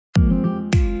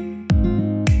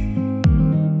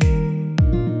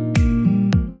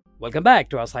Welcome back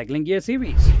to our cycling gear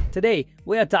series. Today,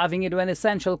 we are diving into an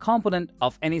essential component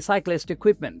of any cyclist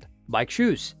equipment, bike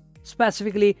shoes.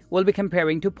 Specifically, we'll be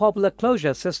comparing two popular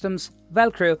closure systems,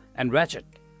 Velcro and Ratchet.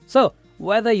 So,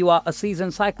 whether you are a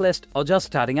seasoned cyclist or just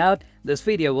starting out, this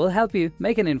video will help you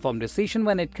make an informed decision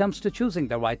when it comes to choosing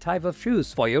the right type of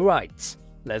shoes for your rides.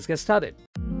 Let's get started.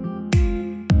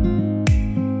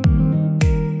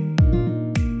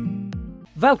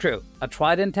 Velcro, a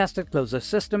tried and tested closure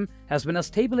system, has been a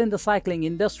staple in the cycling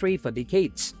industry for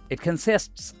decades. It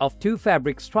consists of two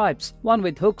fabric stripes, one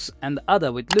with hooks and the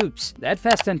other with loops, that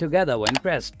fasten together when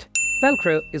pressed.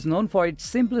 Velcro is known for its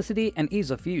simplicity and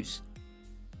ease of use.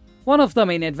 One of the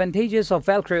main advantages of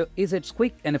Velcro is its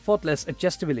quick and effortless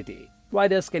adjustability.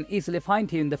 Riders can easily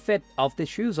fine-tune the fit of the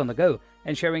shoes on the go,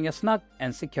 ensuring a snug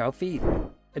and secure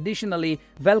feel. Additionally,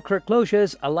 Velcro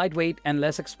closures are lightweight and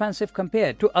less expensive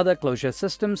compared to other closure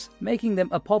systems, making them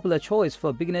a popular choice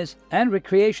for beginners and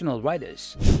recreational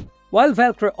riders. While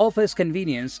Velcro offers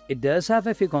convenience, it does have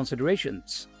a few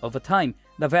considerations. Over time,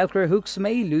 the Velcro hooks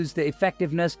may lose their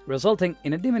effectiveness, resulting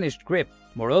in a diminished grip.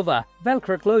 Moreover,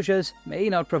 Velcro closures may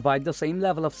not provide the same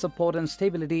level of support and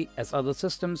stability as other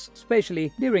systems,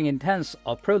 especially during intense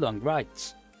or prolonged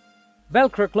rides.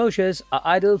 Velcro closures are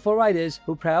ideal for riders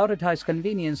who prioritize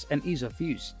convenience and ease of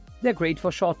use. They're great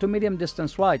for short to medium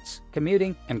distance rides,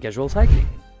 commuting, and casual cycling.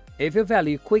 If you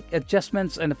value quick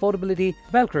adjustments and affordability,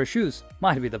 Velcro shoes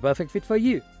might be the perfect fit for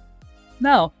you.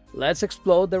 Now, let's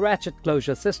explore the Ratchet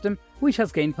closure system, which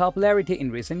has gained popularity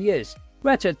in recent years.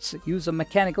 Ratchets use a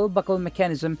mechanical buckle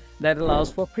mechanism that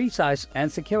allows for precise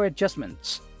and secure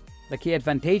adjustments. The key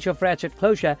advantage of Ratchet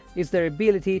closure is their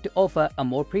ability to offer a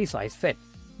more precise fit.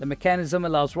 The mechanism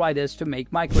allows riders to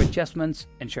make micro-adjustments,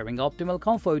 ensuring optimal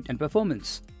comfort and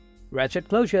performance. Ratchet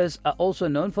closures are also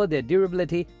known for their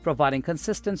durability, providing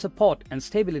consistent support and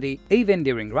stability even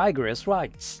during rigorous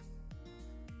rides.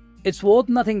 It's worth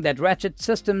noting that Ratchet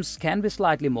systems can be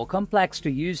slightly more complex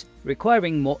to use,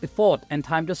 requiring more effort and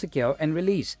time to secure and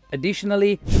release.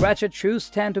 Additionally, Ratchet shoes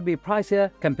tend to be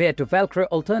pricier compared to Velcro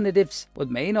alternatives, which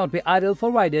may not be ideal for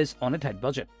riders on a tight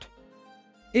budget.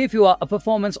 If you are a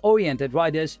performance-oriented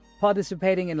rider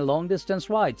participating in long-distance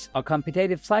rides or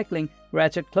competitive cycling,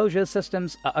 Ratchet closure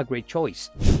systems are a great choice.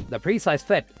 The precise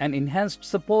fit and enhanced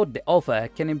support they offer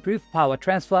can improve power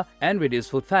transfer and reduce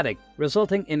foot fatigue,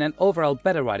 resulting in an overall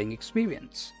better riding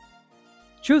experience.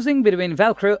 Choosing between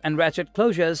Velcro and Ratchet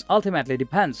closures ultimately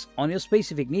depends on your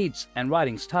specific needs and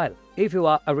riding style. If you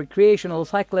are a recreational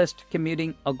cyclist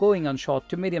commuting or going on short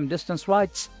to medium distance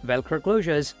rides, Velcro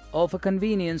closures offer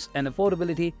convenience and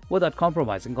affordability without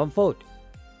compromising comfort.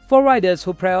 For riders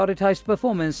who prioritize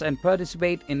performance and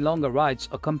participate in longer rides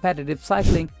or competitive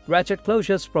cycling, Ratchet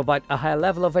closures provide a higher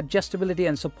level of adjustability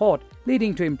and support,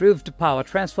 leading to improved power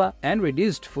transfer and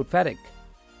reduced foot fatigue.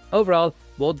 Overall,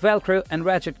 both Velcro and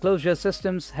Ratchet closure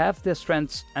systems have their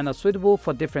strengths and are suitable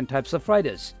for different types of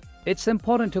riders. It's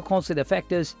important to consider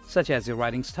factors such as your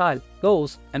riding style,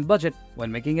 goals, and budget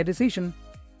when making a decision.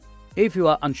 If you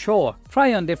are unsure,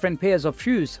 try on different pairs of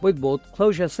shoes with both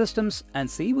closure systems and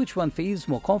see which one feels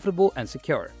more comfortable and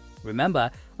secure.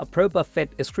 Remember, a proper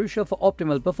fit is crucial for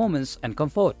optimal performance and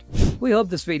comfort. We hope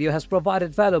this video has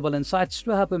provided valuable insights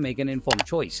to help you make an informed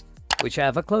choice.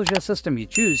 Whichever closure system you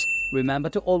choose, remember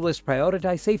to always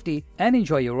prioritize safety and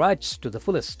enjoy your rides to the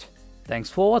fullest. Thanks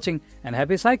for watching and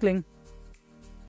happy cycling!